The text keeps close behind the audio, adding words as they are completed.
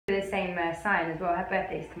same sign as well. Her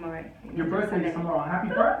birthday's tomorrow. Your birthday's tomorrow. Happy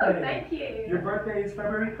birthday. Thank you. Your birthday is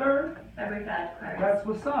February 3rd? February 3rd. That's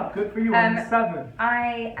what's up. Good for you. I'm 7.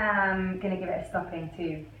 I am gonna give it a stopping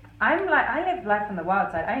too. I live life on the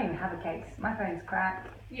wild side. I don't even have a case. My phone's cracked.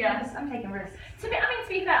 Yeah. I'm taking risks. To be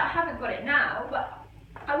fair, I haven't got it now, but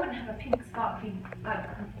I wouldn't have a pink sparkling like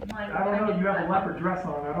mine. I don't know. You have a leopard dress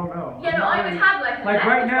on. I don't know. Yeah, no, I would have like a like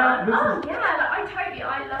right now. one. This Oh is, yeah,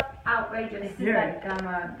 I love outrageous. This is like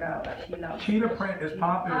glamour girl that she loves. cheetah print is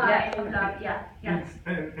popular. Yeah.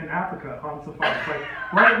 In Africa on safari.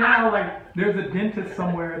 Like right now, like there's a dentist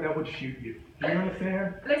somewhere that would shoot you. You know what I'm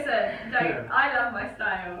saying? Listen, don't. Yeah. I love my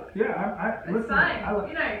style. Yeah, It's listen. fine.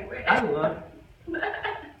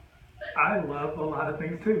 I love a lot of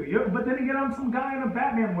things too. Yeah, but then again, I'm some guy in a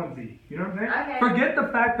Batman onesie. You know what I'm saying? Okay. Forget the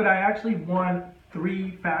fact that I actually won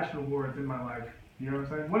 3 fashion awards in my life. You know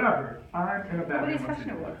what I'm saying? Whatever. I'm in a Batman What is onesie. fashion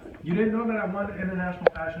awards? You didn't know that I won the International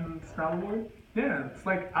Fashion Style Award? Yeah, it's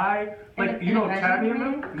like you know Tabby and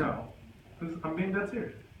them? No. I'm being dead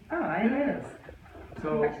serious. Oh, I didn't know this. So,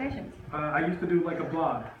 Congratulations. I used to do like a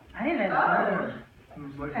blog. I didn't know that. Yeah. It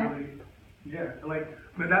was like really, yeah, like,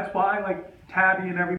 but that's why like Tabby and everybody.